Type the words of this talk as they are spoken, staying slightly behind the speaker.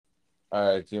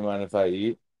All right, do you mind if I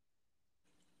eat?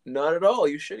 Not at all.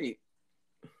 You should eat.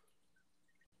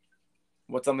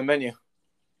 What's on the menu?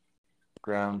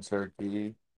 Ground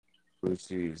turkey, blue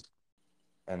cheese,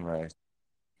 and rice.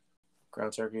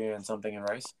 Ground turkey and something and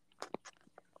rice.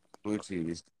 Blue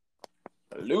cheese.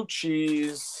 Blue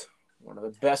cheese. One of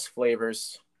the best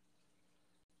flavors.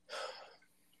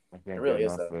 I It can't get really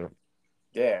is, enough though. of it.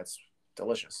 Yeah, it's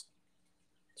delicious.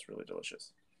 It's really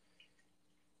delicious.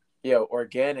 Yo,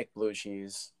 organic blue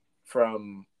cheese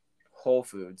from Whole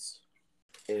Foods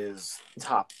is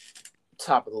top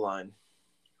of the line.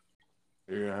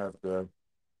 You're gonna have to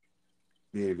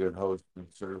be a good host and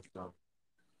serve stuff.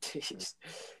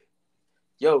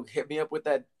 Yo, hit me up with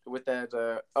that.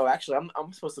 Oh, actually,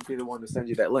 I'm supposed to be the one to send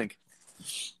you that link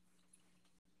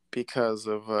because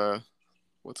of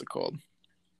what's it called?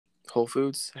 Whole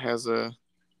Foods has a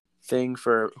thing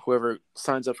for whoever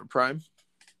signs up for Prime.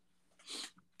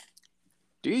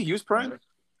 Do you use Prime?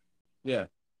 Yeah.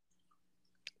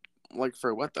 Like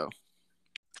for what though?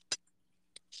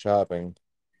 Shopping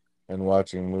and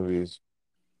watching movies.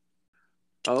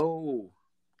 Oh,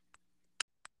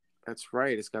 that's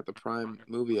right. It's got the Prime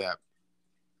movie app.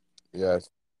 Yes.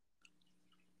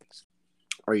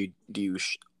 Do you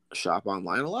shop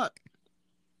online a lot?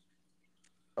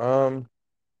 Um,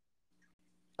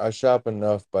 I shop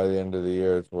enough by the end of the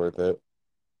year, it's worth it.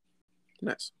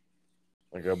 Nice.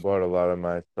 Like I bought a lot of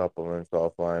my supplements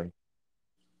offline.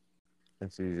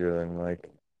 It's easier than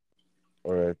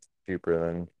or it's cheaper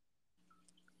than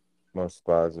most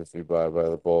spas if you buy by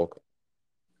the bulk.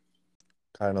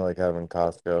 Kind of like having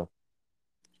Costco.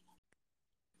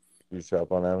 You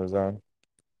shop on Amazon?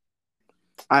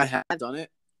 I have done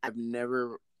it. I've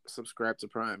never subscribed to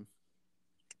Prime,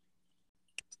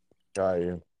 Got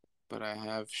you. but I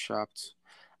have shopped.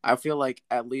 I feel like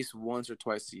at least once or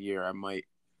twice a year, I might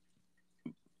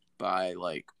buy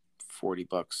like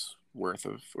 $40 worth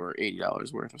of or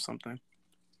 $80 worth of something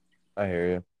I hear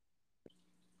you.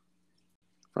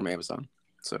 from Amazon.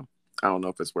 So I don't know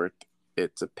if it's worth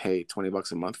it to pay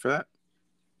 $20 a month for that.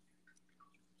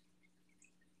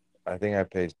 I think I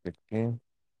paid 16.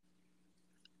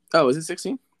 Oh, is it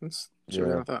 16? That's cheaper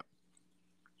than Yeah. I thought.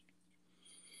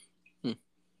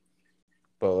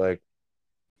 But like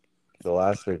the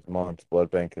last 6 months, blood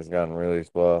bank has gotten really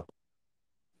slow.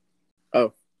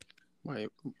 Oh, wait.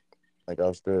 Like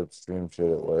I'll straight up stream shit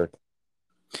at work.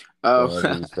 That Oh,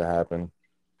 never used to happen.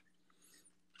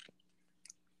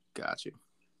 got you.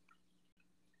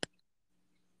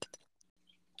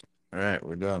 All right,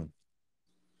 we're done.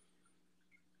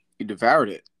 You devoured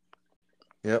it.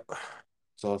 Yep.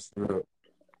 So let's do it.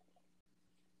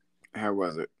 How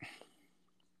was it?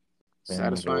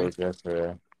 Same as it Satisfying? was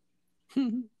yesterday.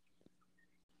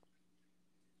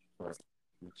 But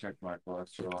check my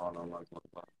cholesterol and I'm like, what the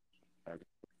fuck?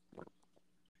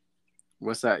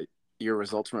 What's that? Your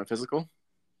results from a physical?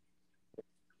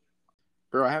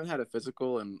 Bro, I haven't had a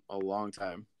physical in a long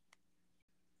time.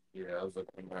 Yeah, I was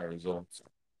looking at my results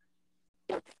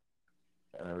and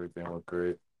everything looked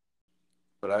great.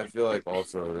 But I feel like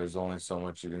also there's only so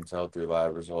much you can tell through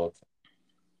lab results.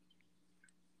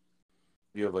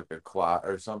 If you have like a clot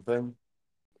or something,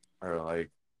 or like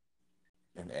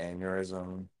an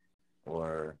aneurysm,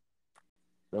 or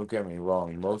don't get me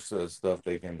wrong, most of the stuff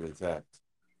they can detect.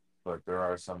 But there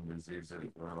are some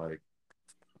diseases where like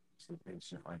the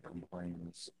patient like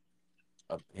complains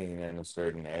of pain in a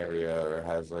certain area or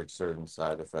has like certain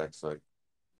side effects, like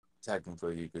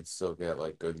technically you could still get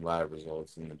like good lab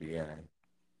results in the beginning.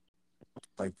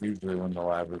 Like usually when the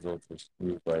lab results are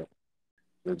skewed, like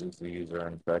the disease or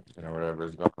infection or whatever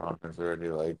is going on is already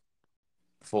like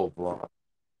full blown.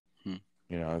 Hmm.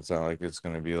 You know, it's not like it's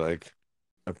gonna be like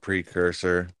a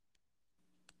precursor.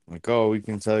 Like, oh, we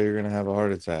can tell you're gonna have a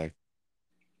heart attack.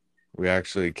 We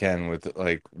actually can with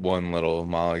like one little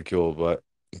molecule, but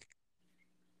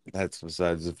that's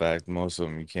besides the fact most of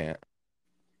them you can't.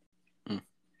 Hmm.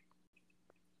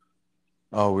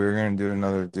 Oh, we were gonna do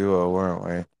another duo, weren't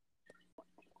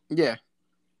we? Yeah,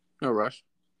 no rush.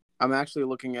 I'm actually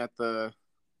looking at the.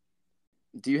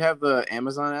 Do you have the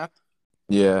Amazon app?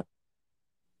 Yeah.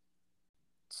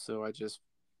 So I just.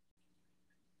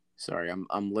 Sorry,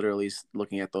 I'm literally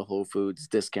looking at the Whole Foods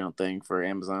discount thing for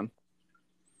Amazon.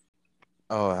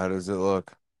 Oh, how does it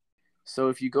look? So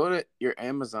if you go to your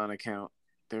Amazon account,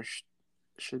 there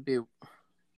should be.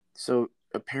 So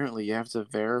apparently you have to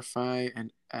verify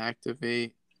and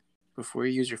activate before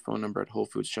you use your phone number at Whole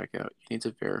Foods checkout. You need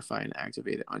to verify and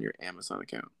activate it on your Amazon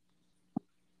account.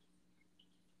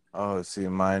 Oh, see,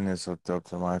 mine is hooked up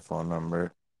to my phone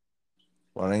number.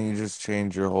 Why don't you just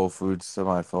change your Whole Foods to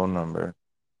my phone number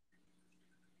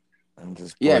and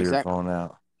just Yeah, pull your exactly. phone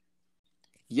out?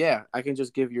 Yeah, I can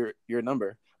just give your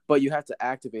number, but you have to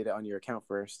activate it on your account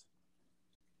first.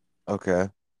 Okay.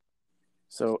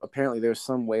 So apparently there's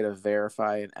some way to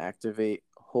verify and activate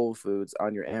Whole Foods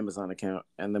on your Amazon account,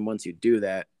 and then once you do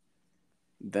that,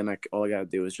 then all I gotta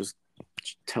do is just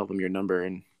tell them your number,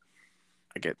 and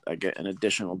I get an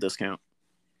additional discount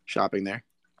shopping there.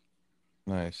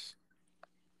 Nice.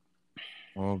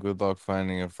 Well, good luck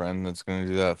finding a friend that's going to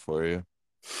do that for you.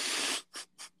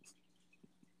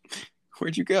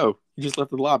 Where'd you go? You just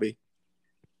left the lobby.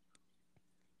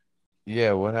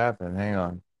 Yeah, what happened? Hang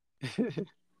on.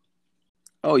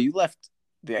 Oh, you left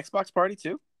the Xbox party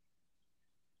too?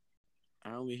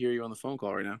 I only hear you on the phone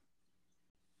call right now.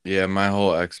 Yeah, my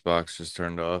whole Xbox just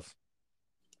turned off.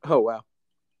 Oh, wow.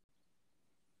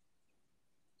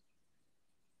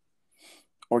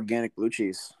 Organic blue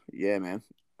cheese. Yeah, man.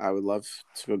 I would love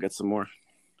to go get some more.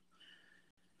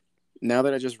 Now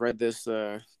that I just read this,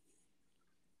 oh,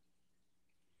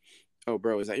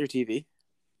 bro, is that your TV?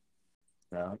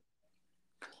 Yeah.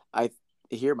 I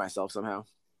hear myself somehow.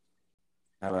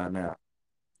 How about now?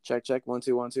 Check, check. 1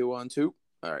 2 1 2 1 2.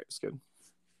 All right, it's good.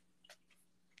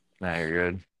 Now you're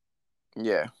good.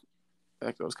 Yeah,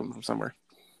 that was coming from somewhere.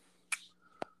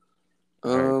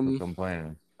 All right, quit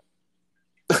complaining.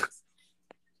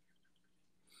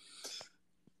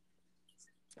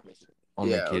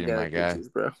 Only yeah, kidding, my guy. cheese,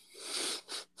 bro.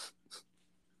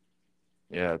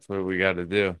 Yeah, that's what we got to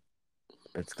do.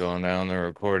 It's going down the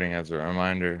recording as a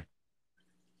reminder.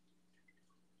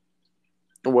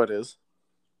 What is?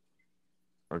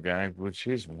 Organic blue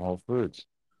cheese from Whole Foods.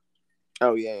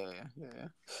 Oh yeah.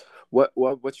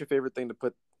 What's your favorite thing to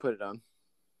put it on?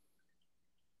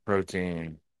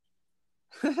 Protein,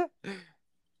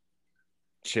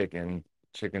 chicken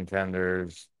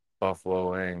tenders,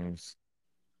 buffalo wings,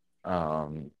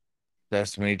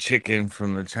 sesame chicken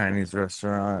from the Chinese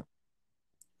restaurant.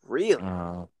 Really?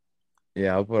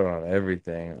 Yeah, I'll put it on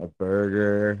everything. A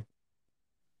burger,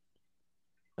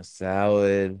 a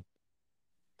salad.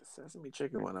 The sesame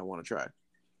chicken one I want to try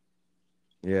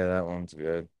Yeah, that one's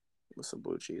good. with some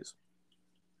blue cheese.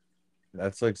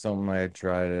 That's like something I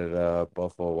tried at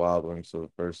Buffalo Wild Wings for the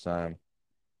first time.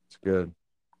 It's good.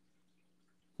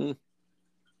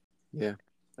 Yeah,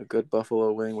 a good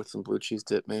buffalo wing with some blue cheese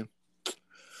dip, man.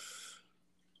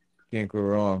 Can't go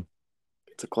wrong.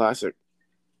 It's a classic.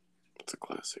 It's a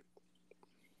classic.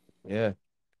 Yeah.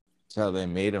 That's how they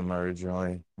made them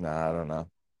originally. Nah, I don't know.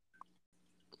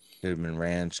 Could have been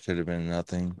ranch, could have been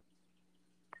nothing.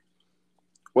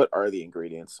 What are the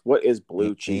ingredients? What is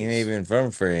blue cheese? He ain't even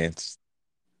from France.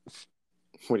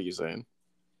 What are you saying?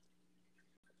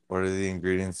 What are the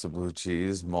ingredients of blue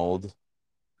cheese? Mold.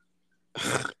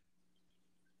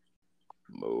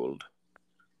 Mold.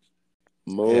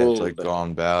 Yeah, it's like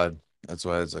gone bad. That's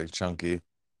why it's like chunky.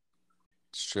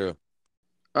 It's true.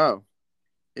 Oh,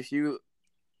 if you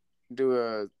do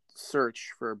a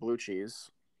search for blue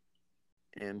cheese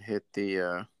and hit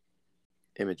the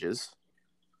images,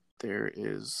 there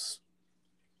is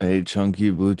A chunky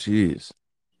blue cheese.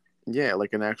 yeah,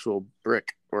 like an actual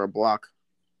brick or a block.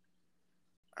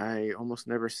 I almost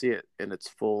never see it in its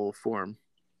full form.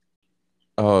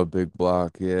 Oh, a big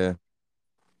block, yeah.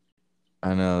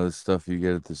 I know the stuff you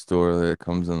get at the store that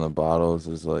comes in the bottles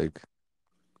is like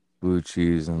blue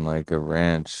cheese and like a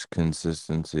ranch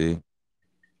consistency.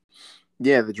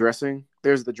 Yeah, the dressing.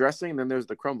 There's the dressing, then there's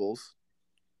the crumbles,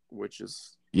 which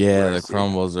is Yeah, what I the see.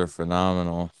 crumbles are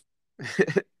phenomenal.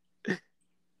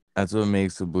 That's what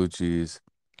makes the blue cheese.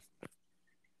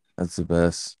 That's the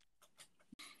best.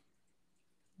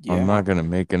 Yeah. I'm not gonna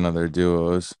make another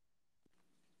duos.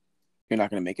 You're not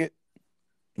gonna make it?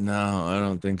 No, I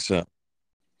don't think so.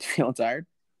 Feeling tired?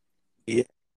 Yeah.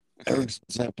 Ever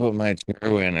since I put my chair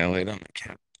away and I laid on the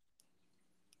couch.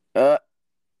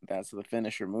 That's the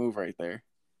finisher move right there.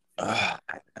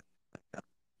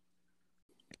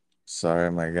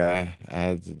 Sorry, my guy. I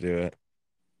had to do it.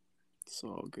 It's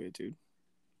all good, dude.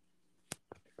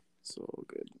 It's all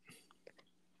good.